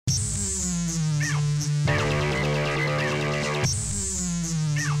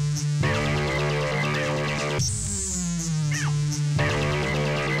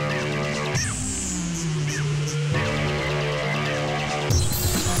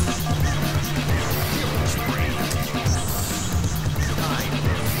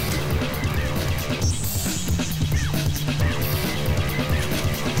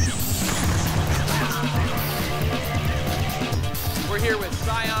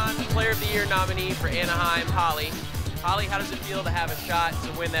Scion Player of the Year nominee for Anaheim, Hali. Hali, how does it feel to have a shot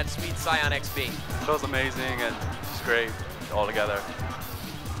to win that sweet Scion XP? It feels amazing and just great all together.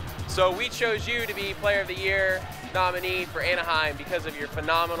 So we chose you to be Player of the Year nominee for Anaheim because of your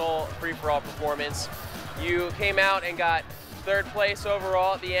phenomenal free-for-all performance. You came out and got 3rd place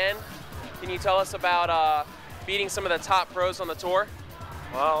overall at the end. Can you tell us about beating some of the top pros on the tour?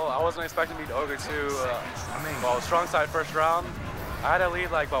 Well, I wasn't expecting to beat Ogre too. Well, strong side first round. I had a lead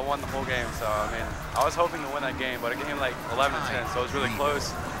like by 1 the whole game, so I mean, I was hoping to win that game, but it came like 11-10, so it was really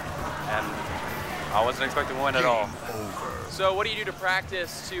close, and I wasn't expecting to win at all. So what do you do to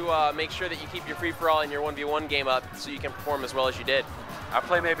practice to make sure that you keep your free-for-all and your 1v1 game up so you can perform as well as you did? I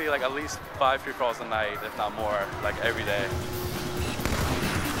play maybe like at least 5 free-for-alls a night, if not more, like every day.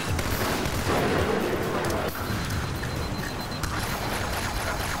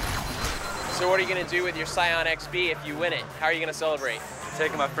 So what are you going to do with your Scion XP if you win it? How are you going to celebrate?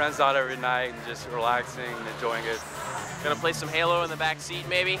 Taking my friends out every night and just relaxing and enjoying it. Going to play some Halo in the back seat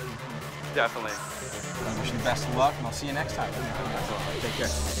maybe? Definitely. I wish you the best of luck, and I'll see you next time. Take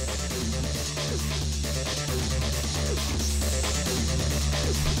care.